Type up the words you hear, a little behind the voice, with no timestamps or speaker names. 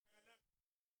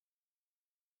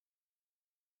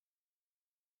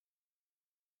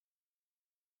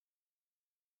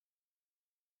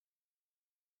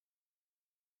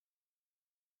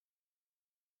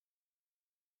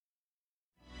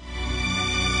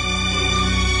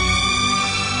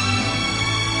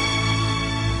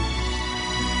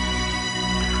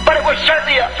was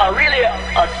certainly a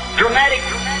dramatic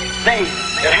thing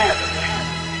that happened.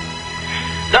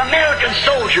 The American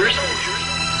soldiers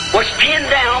was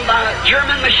pinned down by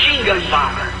German machine gun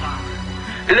fire.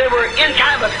 And they were in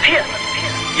kind of a pit.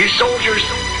 You soldiers,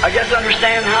 I guess,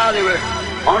 understand how they were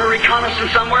on a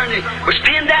reconnaissance somewhere and they was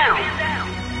pinned down.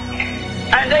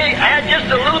 And they had just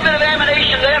a little bit of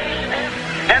ammunition left,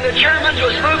 and the Germans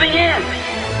was moving in.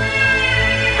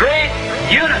 Great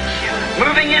units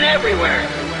moving in everywhere.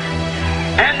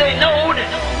 And they knowed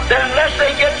that unless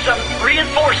they get some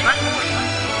reinforcement,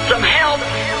 some help,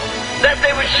 that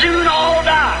they would soon all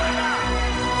die.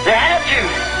 They had to.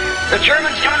 The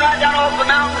Germans coming right down off the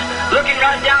mountain, looking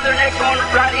right down their neck, going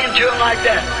right into them like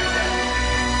that.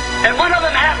 And one of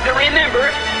them happened to remember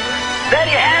that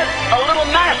he had a little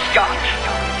mascot,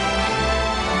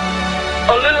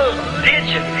 a little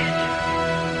pigeon.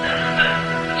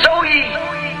 So he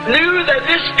knew that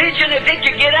this pigeon, if it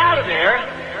could get out of there,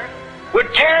 would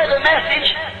carry the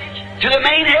message to the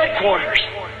main headquarters,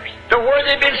 to where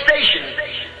they'd been stationed.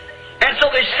 And so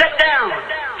they sat down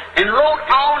and wrote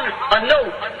on a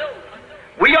note,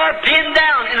 "We are pinned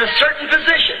down in a certain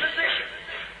position,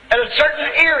 at a certain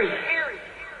area.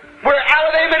 We're out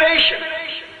of ammunition.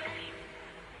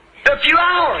 In a few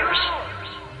hours,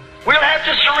 we'll have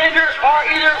to surrender or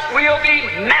either we'll be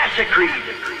massacred."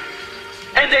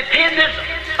 And they pinned this,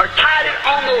 or tied it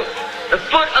on the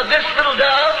foot of this little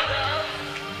dove,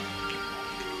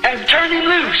 and turned him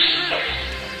loose.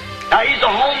 Now he's a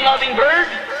home-loving bird,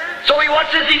 so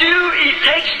what does he do? He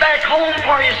takes back home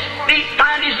for his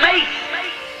find his mate.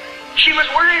 She was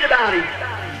worried about him.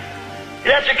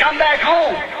 He'd have to come back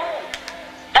home.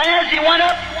 And as he went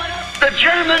up, the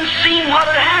Germans seen what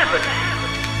had happened.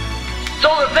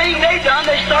 So the thing they done,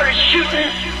 they started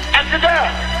shooting at the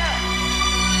dove.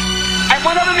 And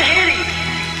one of them hit him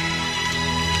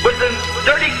with the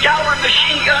 .30 caliber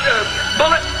machine gun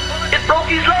bullet. It broke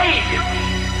his leg.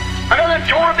 Another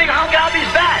tore a big hunk out of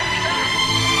his back.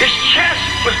 His chest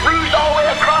was bruised all the way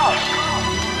across.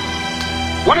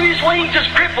 One of his wings is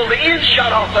crippled, the end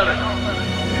shot off of it.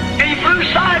 And he flew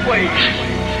sideways.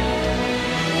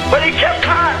 But he kept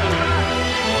climbing.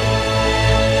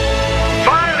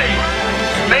 Finally,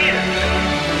 made it.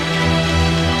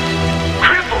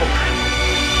 Crippled,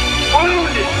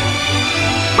 wounded,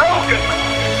 broken,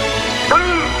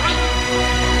 bruised.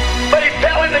 But he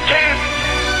fell in the camp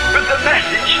with the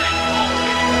message.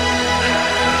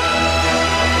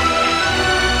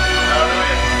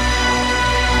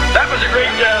 That was a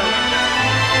great job.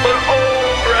 But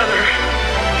oh, brother,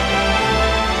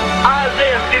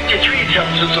 Isaiah 53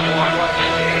 tells us of one.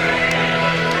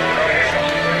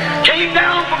 Came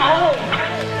down from home,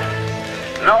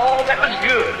 and all that was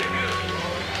good.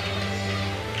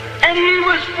 And he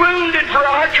was wounded for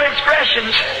our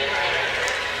transgressions.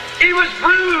 He was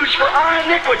bruised for our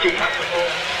iniquity.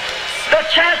 The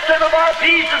chastisement of our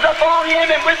peace is upon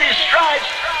him, and with his stripes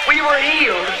we were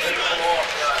healed.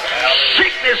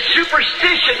 Sickness,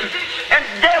 superstition, and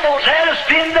devils had us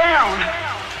pinned down.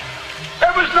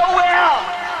 There was no way out.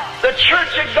 The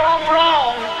church had gone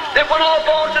wrong. They went off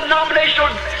on denominational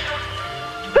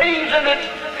things, and the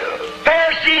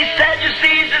Pharisees,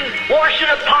 Sadducees, and washing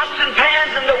of pots and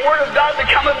pans, and the Word of God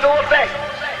become of no effect.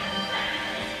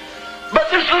 But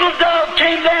this little dove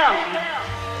came down.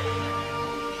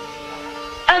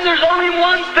 And there's only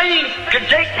one thing could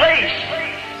take place.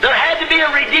 There had to be a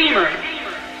Redeemer.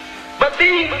 But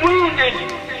being wounded,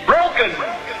 broken,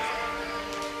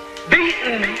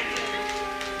 beaten,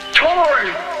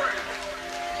 torn,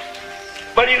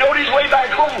 but he knowed his way back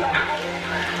home.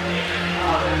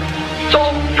 So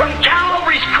from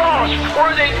Calvary's cross,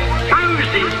 where they bruised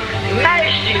him,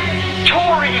 mashed him,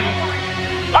 tore him,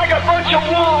 like a bunch of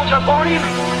wolves upon him,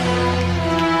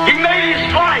 he made his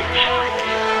flight.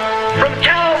 From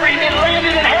Calvary, he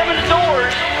landed in heaven's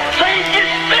doors, saying,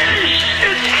 "It's finished!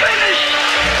 It's finished!"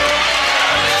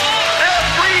 They're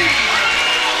free.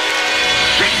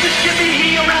 Sickness can be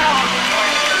healed now.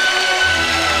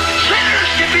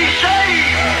 Sinners can be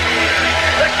saved.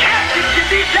 The captive can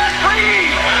be set free.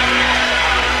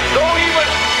 Though he was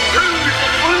bruised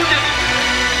and wounded,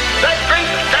 that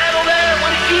great battle there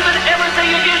was even everything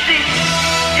against him.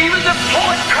 Even the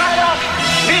poet cried out,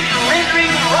 "Mid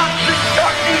rendering rocks and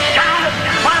darkness time,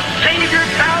 my Savior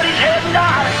bowed his head and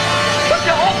died." But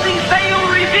the opening veil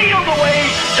revealed the way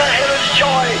to heaven's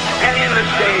joy and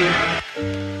endless day.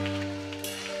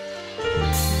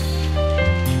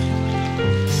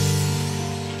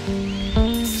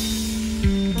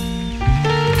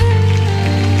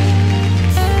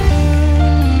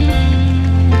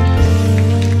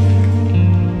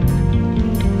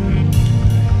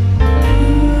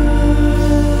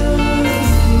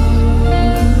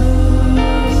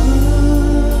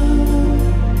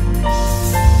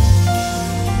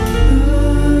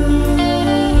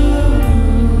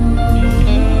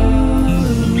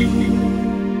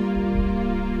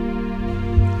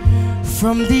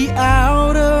 From the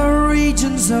outer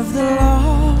regions of the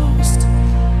lost,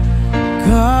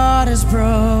 God has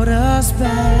brought us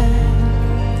back.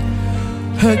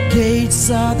 Her gates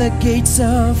are the gates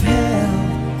of hell,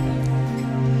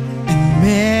 and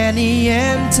many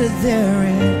enter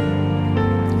therein.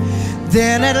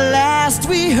 Then at last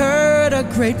we heard a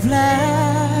great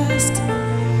blast,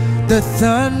 the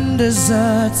thunders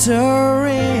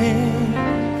uttering.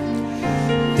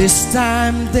 This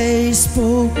time they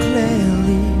spoke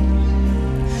clearly,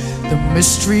 the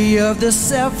mystery of the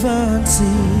seventh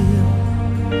seal.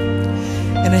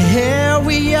 And here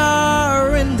we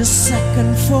are in the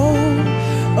second fold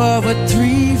of a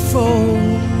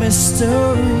threefold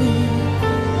mystery,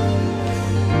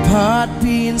 part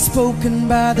being spoken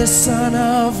by the Son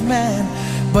of Man,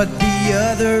 but the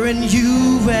other in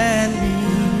you and me.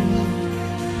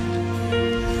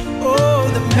 Oh,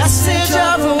 the message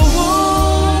of a wounded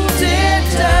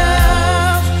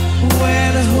dove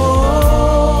went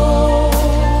home,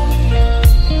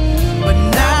 but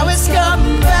now it's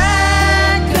come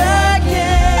back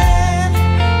again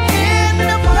in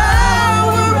the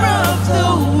power of the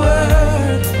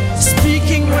word,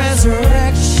 speaking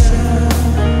resurrection,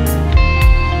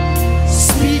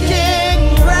 speaking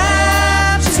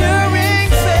rapturing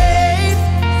faith,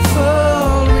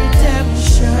 full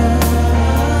redemption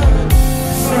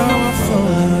from a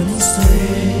fallen state.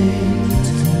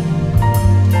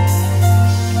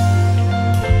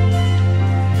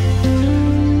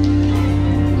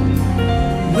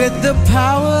 With the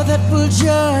power that will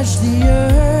judge the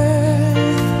earth,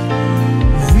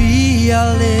 we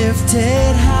are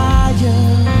lifted higher,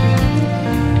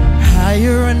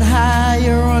 higher and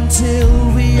higher, until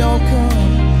we all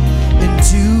come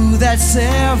into that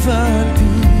seventh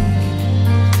peak.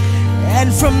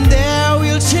 And from there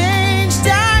we'll change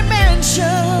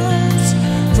dimensions,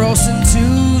 cross into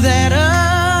that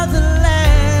other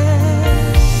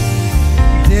land.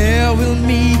 There we'll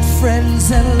meet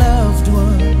friends and loved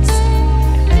ones,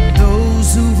 and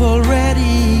those who've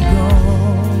already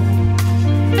gone.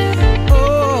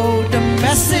 Oh, the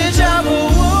message of a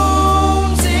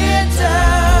wounded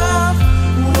dove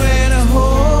went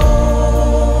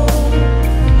home.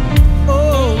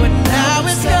 Oh, and now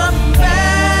it's come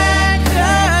back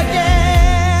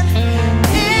again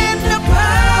in the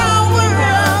power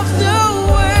of the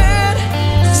word,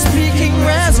 speaking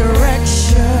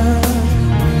resurrection.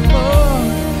 Oh,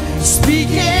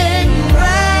 speaking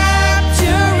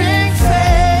rapturing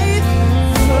faith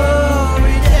for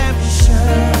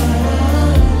redemption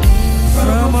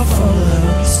from a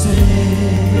fallen state.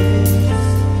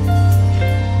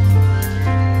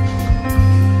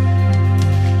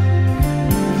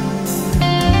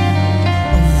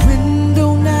 A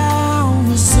window now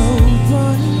is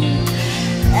open,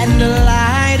 and the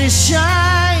light is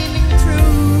shining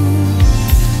through.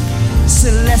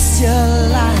 Celestial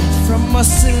light from a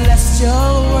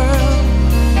celestial world,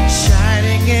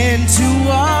 shining into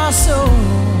our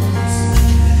souls.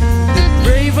 The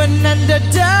raven and the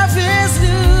dove is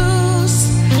loose,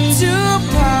 two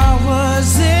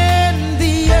powers in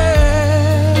the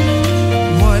earth.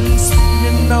 One's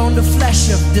feeding on the flesh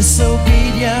of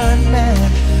disobedient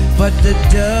man, but the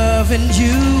dove in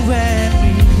you and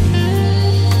me.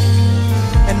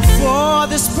 And for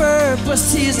this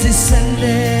purpose he's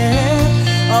descended,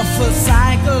 a full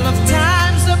cycle of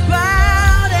times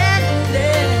about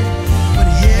ended. But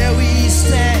here we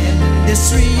stand in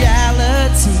this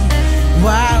reality,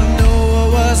 while Noah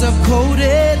was a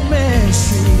coded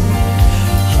mystery.